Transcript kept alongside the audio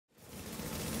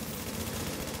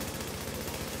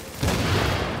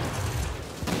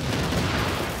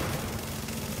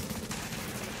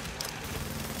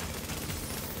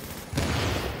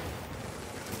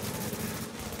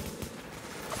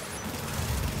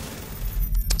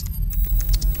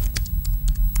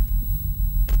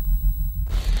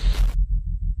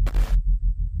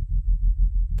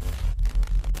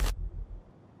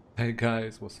Hey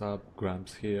guys, what's up?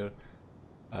 Gramps here.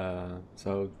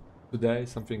 So today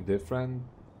something different.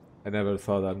 I never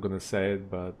thought I'm gonna say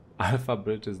it, but Alpha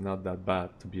Bridge is not that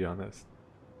bad, to be honest.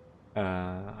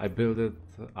 I built it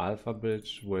Alpha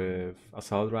Bridge with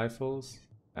assault rifles,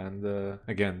 and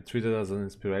again treated as an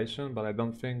inspiration. But I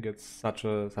don't think it's such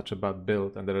a bad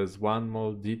build. And there is one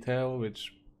more detail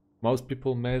which most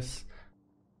people miss,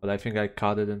 but I think I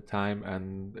cut it in time,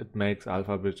 and it makes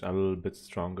Alpha Bridge a little bit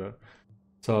stronger.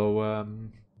 So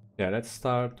yeah, let's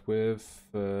start with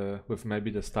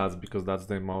maybe the stats because that's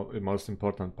the most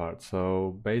important part.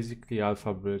 So basically,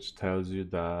 Alpha Bridge tells you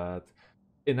that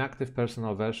inactive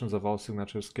personal versions of all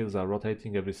signature skills are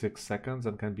rotating every 6 seconds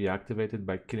and can be activated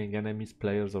by killing enemies,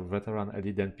 players, or veteran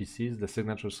elite NPCs. The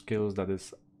signature skills that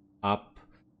is up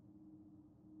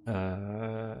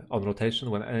on rotation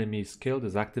when enemy is killed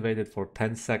is activated for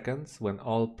 10 seconds when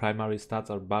all primary stats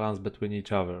are balanced between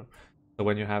each other. So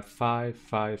when you have 5,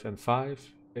 5, and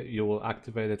 5, you will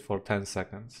activate it for 10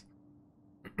 seconds.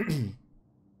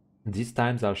 These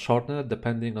times are shortened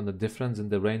depending on the difference in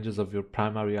the ranges of your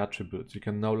primary attributes. You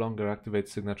can no longer activate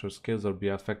signature skills or be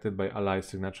affected by ally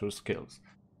signature skills.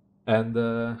 And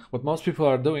what most people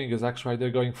are doing is actually they're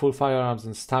going full firearms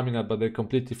and stamina, but they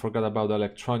completely forgot about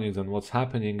electronics. And what's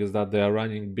happening is that they are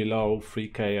running below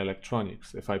 3K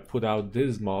electronics. If I put out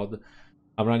this mod,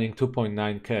 I'm running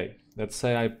 2.9K. Let's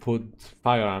say I put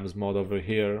firearms mod over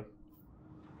here.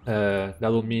 That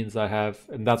will means I have,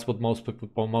 and that's what most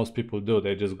people do.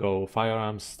 They just go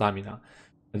firearms, stamina,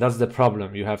 and that's the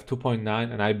problem. You have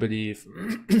 2.9, and I believe,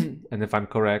 and if I'm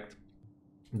correct,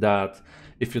 that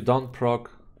if you don't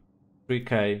proc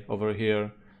 3K over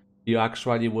here, you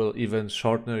actually will even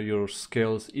shorten your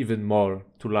skills even more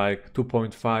to like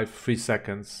 2.5, 3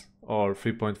 seconds or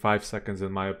 3.5 seconds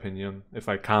in my opinion. If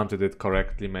I counted it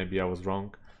correctly, maybe I was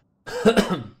wrong.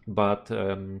 But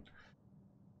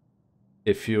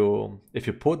if you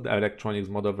put the electronics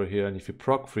mod over here and if you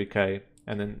proc 3K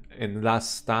and then in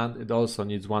last stand it also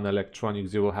needs one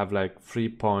electronics, you will have like 3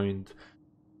 point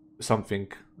something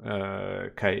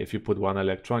K if you put one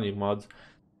electronic mod.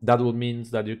 That will mean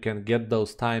that you can get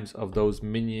those times of those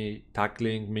mini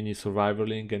tackling, mini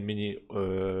survivaling, and mini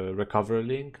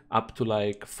recoverying up to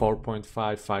like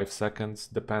 4.5, 5 seconds,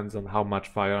 depends on how much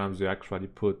firearms you actually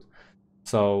put.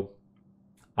 So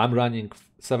I'm running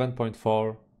 7.4,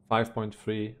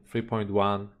 5.3,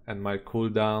 3.1, and my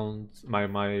cooldowns,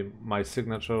 my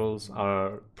signatures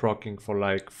are proccing for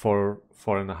like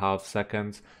 4.5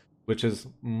 seconds, which is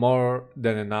more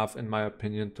than enough in my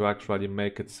opinion to actually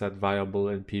make it set viable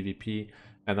in PvP,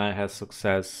 and I had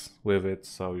success with it,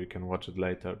 so you can watch it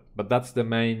later. But that's the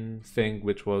main thing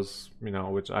which was,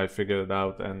 which I figured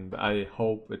out, and I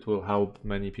hope it will help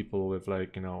many people with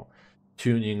like,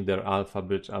 tuning their alpha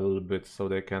bridge a little bit so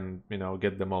they can,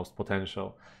 get the most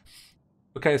potential.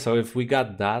 Okay, so if we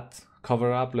got that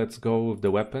cover up, let's go with the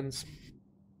weapons.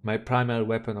 My primary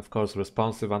weapon, of course,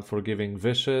 responsive, unforgiving,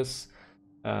 vicious.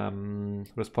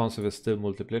 Responsive is still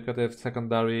multiplicative.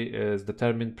 Secondary is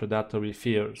determined, predatory,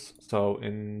 fierce. So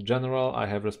in general, I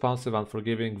have responsive,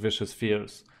 unforgiving, vicious,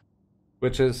 fierce,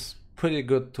 which is pretty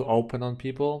good to open on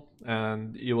people,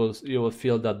 and you will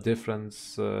feel that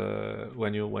difference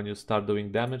when you start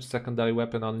doing damage. Secondary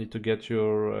weapon only to get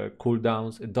your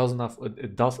cooldowns. It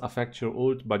does affect your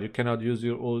ult, but you cannot use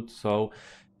your ult. So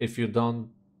if you don't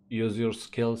use your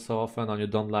skill so often and you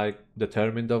don't like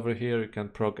determined over here, you can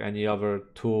proc any other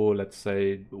two, let's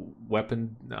say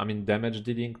damage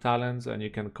dealing talents, and you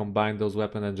can combine those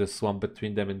weapons and just swap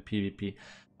between them in PvP.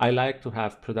 I like to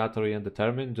have Predatory and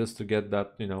Determined just to get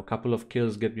that, couple of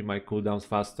kills, get me my cooldowns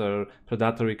faster.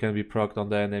 Predatory can be procced on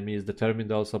the enemies,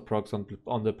 Determined also procs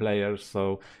on the players,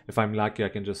 so if I'm lucky I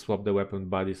can just swap the weapon,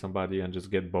 body somebody, and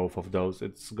just get both of those.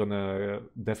 It's gonna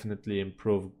definitely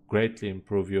greatly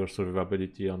improve your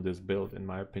survivability on this build in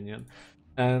my opinion.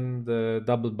 And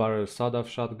double barrel sawed-off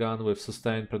shotgun with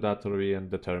Sustained, Predatory, and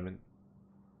Determined.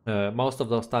 Most of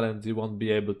those talents you won't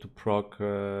be able to proc.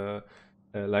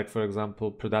 Like for example,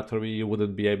 Predatory you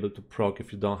wouldn't be able to proc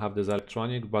if you don't have this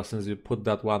electronic, but since you put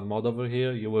that one mod over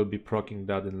here, you will be proccing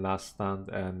that in last stand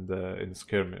and in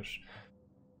skirmish.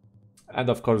 And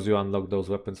of course you unlock those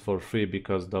weapons for free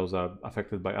because those are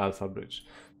affected by Alpha Bridge.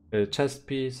 Chest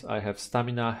piece, I have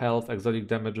stamina, health, exotic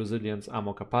damage resilience,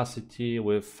 ammo capacity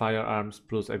with firearms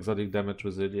plus exotic damage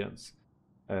resilience.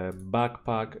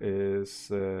 Backpack is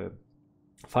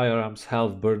firearms,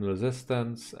 health, burn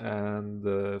resistance,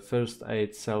 and first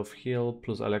aid, self-heal,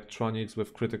 plus electronics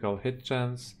with critical hit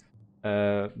chance.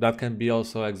 That can be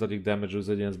also exotic damage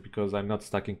resilience because I'm not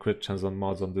stacking crit chance on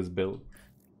mods on this build.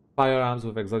 Firearms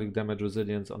with exotic damage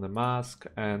resilience on the mask,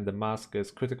 and the mask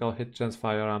is critical hit chance,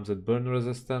 firearms, and burn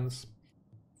resistance.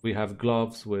 We have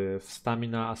gloves with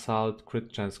stamina, assault,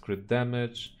 crit chance, crit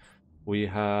damage. We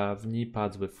have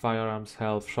Kneepads with firearms,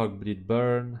 health, shock, bleed,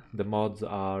 burn. The mods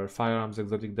are firearms,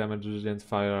 exotic damage resilience,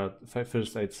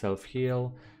 first aid, self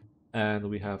heal. And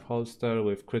we have holster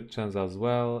with crit chance as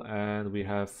well, and we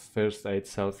have first aid,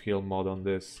 self heal mod on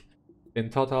this. In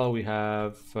total, we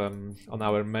have on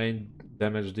our main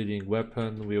damage dealing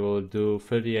weapon, we will do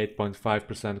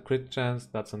 38.5% crit chance,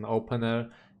 that's an opener,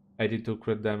 82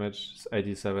 crit damage,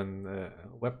 87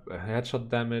 headshot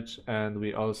damage, and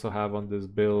we also have on this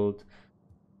build,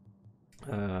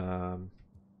 where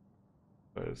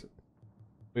is it?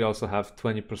 We also have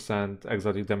 20%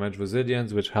 exotic damage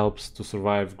resilience, which helps to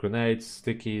survive grenades,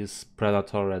 stickies,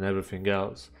 Predatory, and everything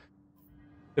else.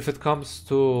 If it comes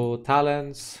to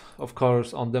talents, of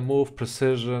course, on the move,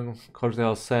 precision,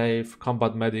 cordial save,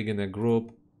 combat medic in a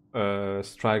group,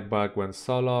 strike back when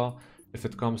solo. If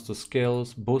it comes to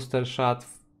skills, booster shot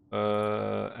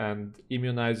and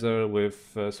immunizer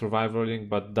with survival link,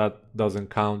 but that doesn't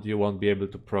count. You won't be able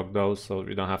to proc those, so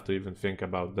you don't have to even think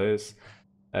about this.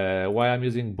 Why I'm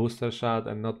using booster shot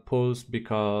and not pulse,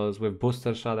 because with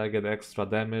booster shot I get extra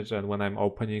damage, and when I'm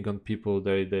opening on people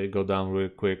they go down real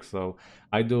quick, so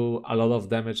I do a lot of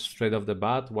damage straight off the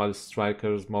bat, while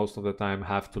strikers most of the time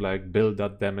have to like build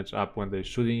that damage up when they're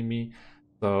shooting me.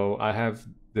 So I have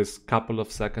this couple of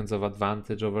seconds of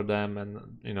advantage over them, and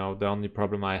you know, the only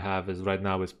problem I have is right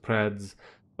now is Preds,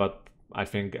 but I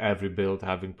think every build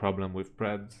having problem with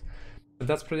Preds. But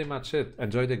that's pretty much it.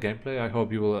 Enjoy the gameplay. I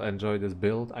hope you will enjoy this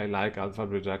build. I like Alpha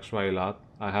Bridge actually a lot.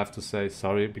 I have to say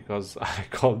sorry because I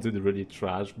called it really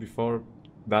trash before.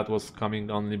 That was coming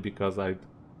only because I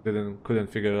couldn't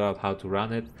figure out how to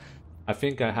run it. I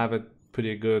think I have it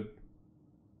pretty good.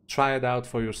 Try it out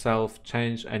for yourself.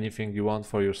 Change anything you want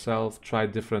for yourself. Try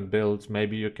different builds.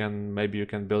 Maybe you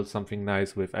can build something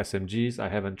nice with SMGs. I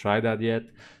haven't tried that yet.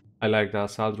 I like the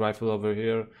assault rifle over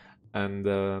here, and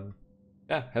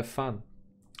yeah, have fun.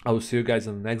 I will see you guys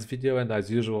in the next video, and as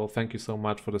usual, thank you so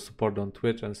much for the support on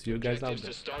Twitch, and see you guys out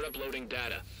there. To start uploading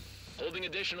data. Holding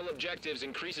additional objectives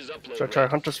increases upload. Should I try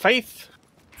Hunter's Faith?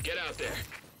 Get out there.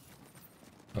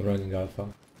 I'm running Alpha.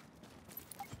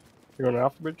 You're on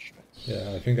Alpha Bridge?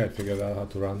 Yeah, I think I figured out how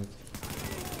to run it.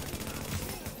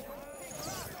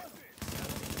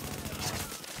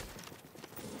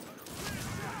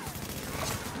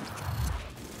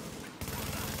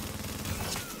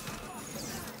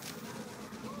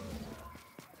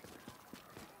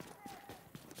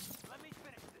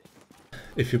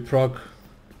 If you proc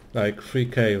like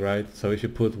 3k, right? So if you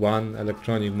put one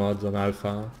electronic mod on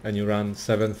Alpha and you run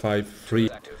 753,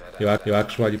 you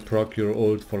actually proc your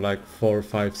ult for like 4 or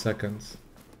 5 seconds.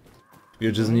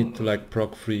 You just need to like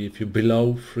proc 3. If you're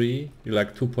below 3, you're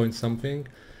like 2 point something,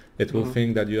 it will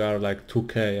think that you are like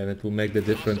 2k, and it will make the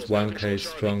difference 1k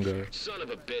stronger. Son of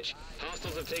a bitch.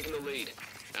 Hostiles have taken the lead.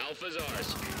 Alpha's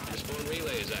ours. Respawn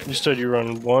relay is active. You said you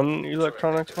run one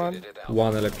electronics mod?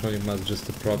 One electronic mod just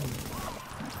to proc.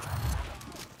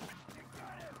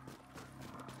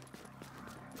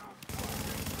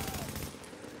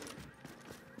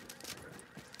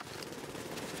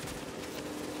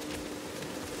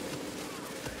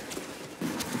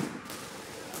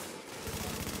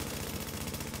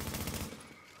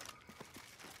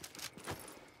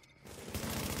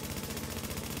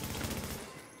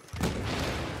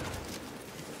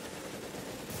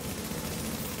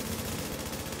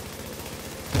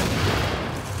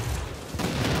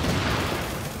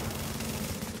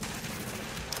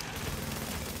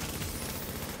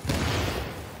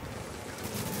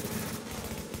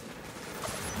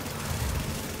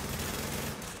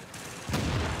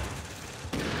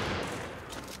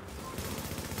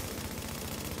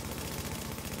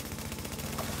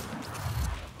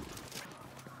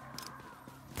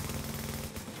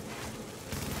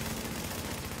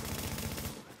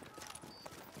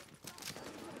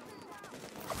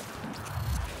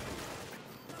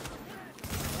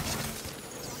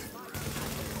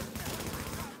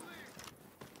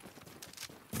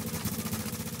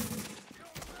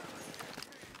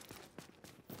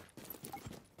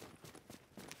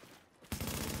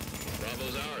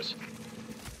 Bravo's ours.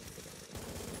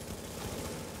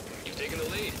 You've taken the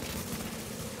lead.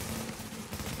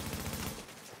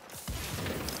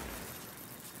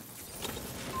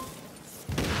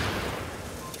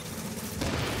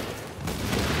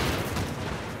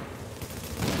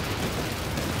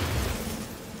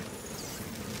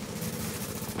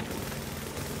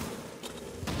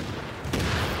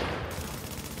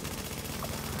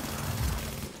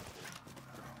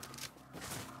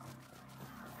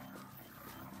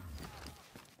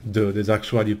 Dude, it's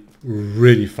actually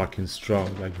really fucking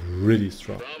strong, like really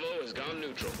strong. Bravo has gone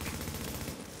neutral.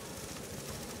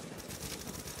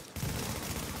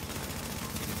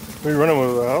 Are you running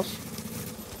with the house?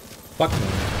 Fuck no.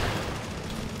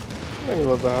 Running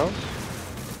with the house.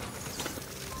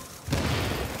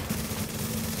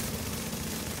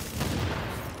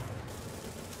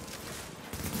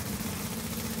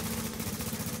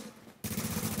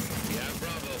 We have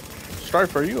Bravo.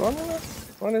 Stripe, are you on that?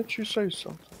 Why didn't you say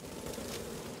something?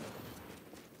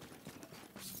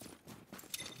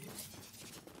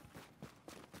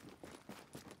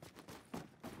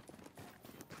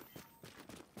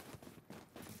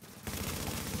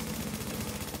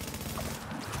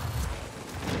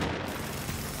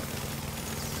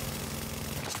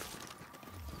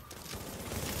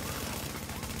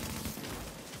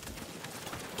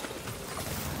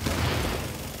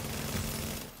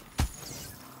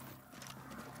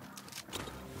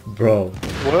 Bro.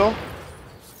 Well,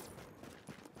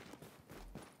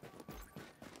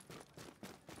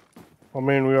 I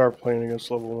mean, we are playing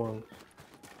against level 1.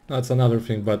 That's another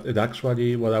thing, but it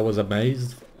actually, what I was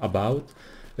amazed about,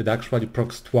 it actually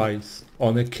procs twice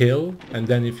on a kill, and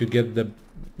then if you get the,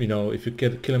 you know, if you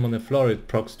kill him on the floor, it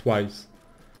procs twice.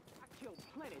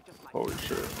 Holy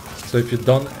shit. So if you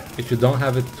don't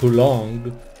have it too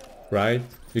long, right,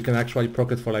 you can actually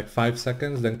proc it for like 5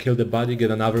 seconds, then kill the body,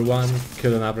 get another one,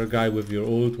 kill another guy with your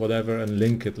ult, whatever, and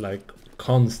link it like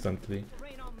constantly.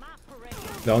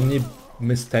 The only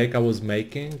mistake I was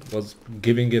making was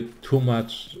giving it too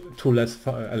less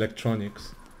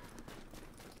electronics.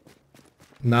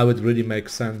 Now it really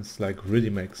makes sense, like really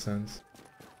makes sense.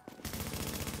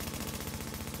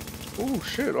 Oh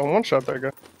shit, I one-shot that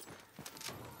guy.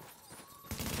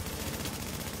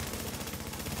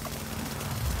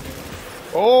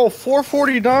 Oh,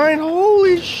 449?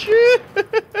 Holy shit!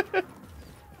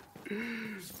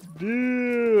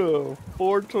 Damn,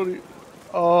 420.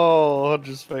 Oh,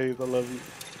 just faith, I love you.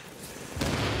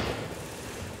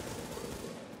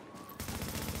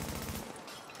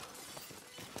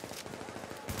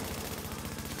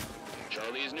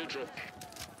 Charlie is neutral.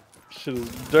 Shit is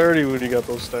dirty when you got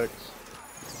those stacks.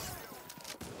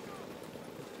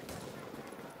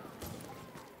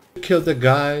 Killed the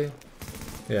guy.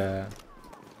 Yeah.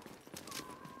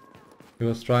 He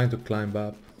was trying to climb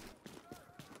up.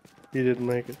 He didn't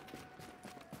make it.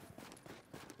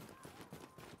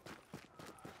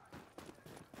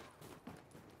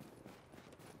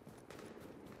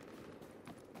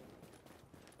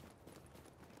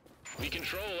 We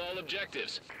control all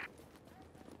objectives.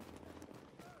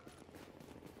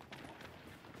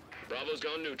 Bravo's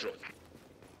gone neutral.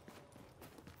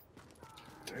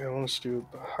 Damn, I want to do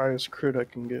the highest crit I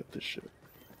can get this shit.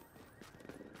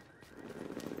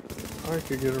 I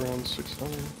could get around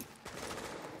 600.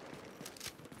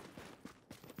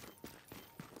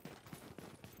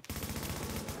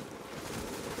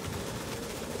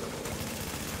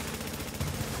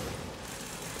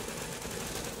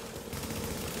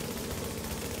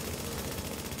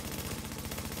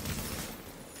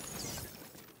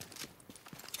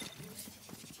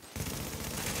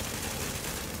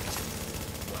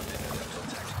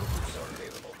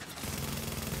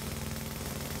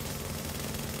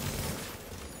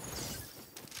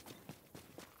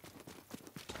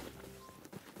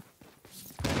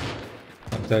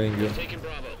 I'm telling you, Taking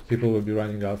Bravo. people will be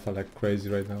running alpha like crazy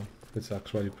right now. It's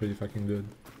actually pretty fucking good.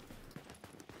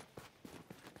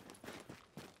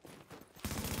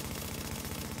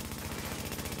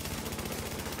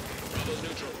 Bravo's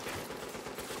neutral.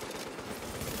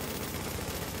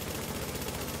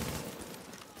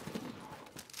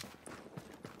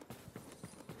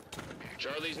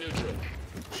 Charlie's neutral.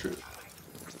 Shit.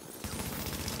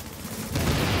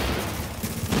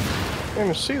 I didn't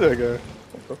even see that guy.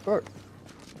 What the fuck?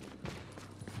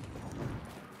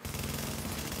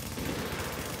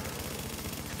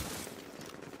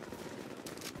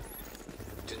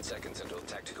 Seconds until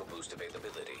tactical boost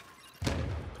availability.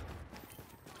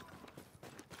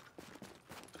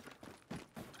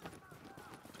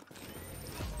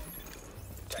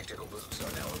 Tactical boosts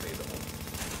are now available.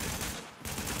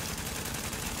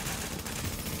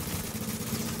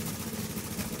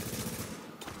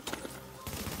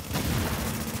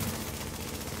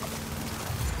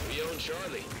 We own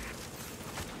Charlie.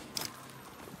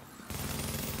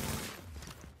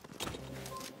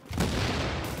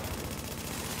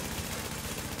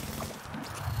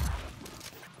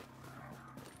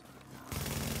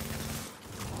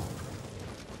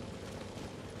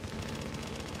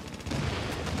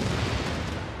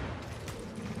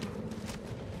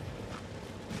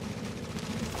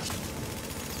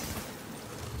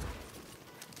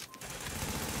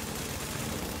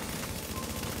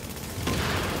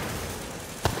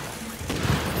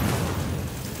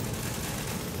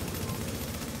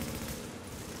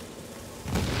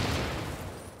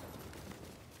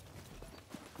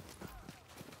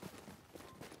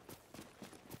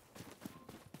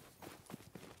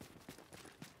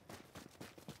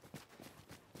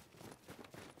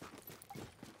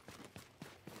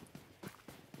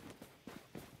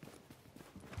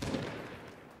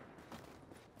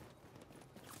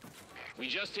 We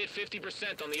just hit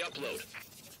 50% on the upload.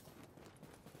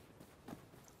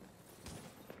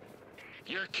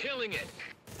 You're killing it!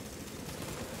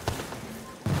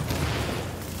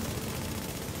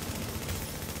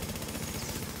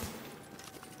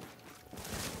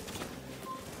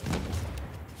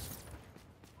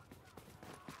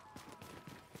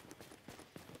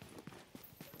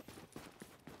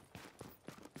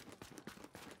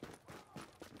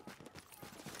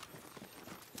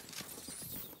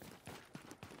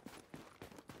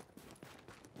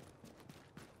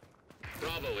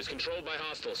 Bravo is controlled by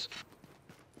hostiles.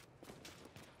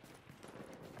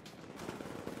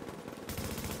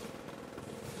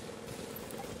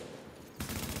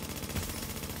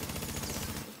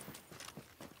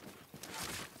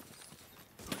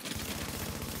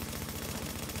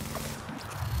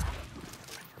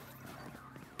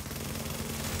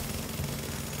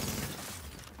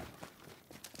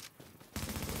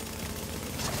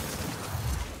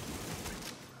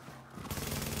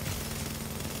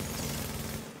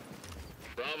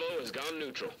 Bravo has gone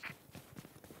neutral.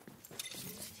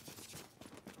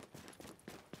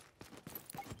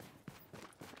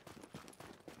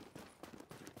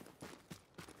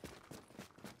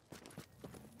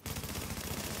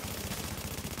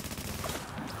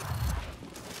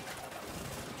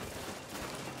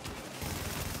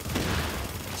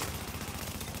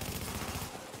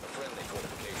 Friendly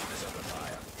fortification is under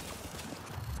fire.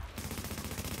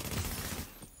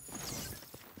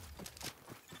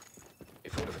 A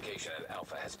fortification at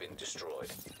Alpha has been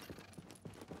destroyed.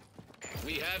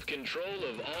 We have control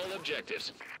of all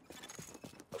objectives.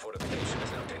 A fortification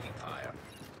is now taking fire.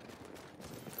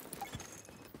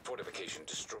 Fortification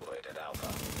destroyed at Alpha.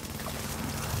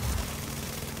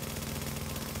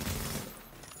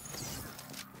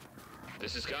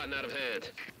 This has gotten out of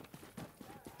hand.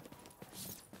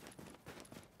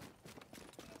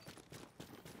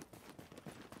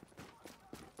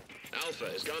 Alpha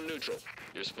has gone neutral.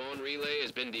 Your spawn relay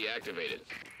has been deactivated.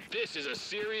 This is a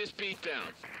serious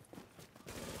beatdown.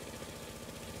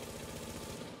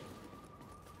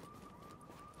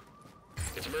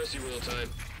 It's mercy rule time.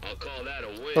 I'll call that a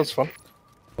win. That's fun.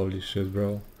 Holy shit,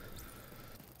 bro.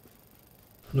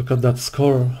 Look at that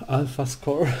score. Alpha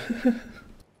score.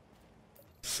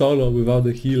 Solo without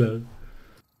a healer.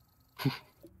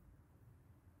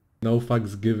 No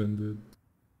fucks given, dude.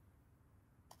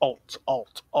 Alt.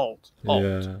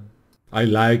 Yeah. I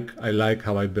like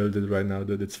how I build it right now,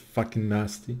 dude. It's fucking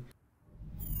nasty.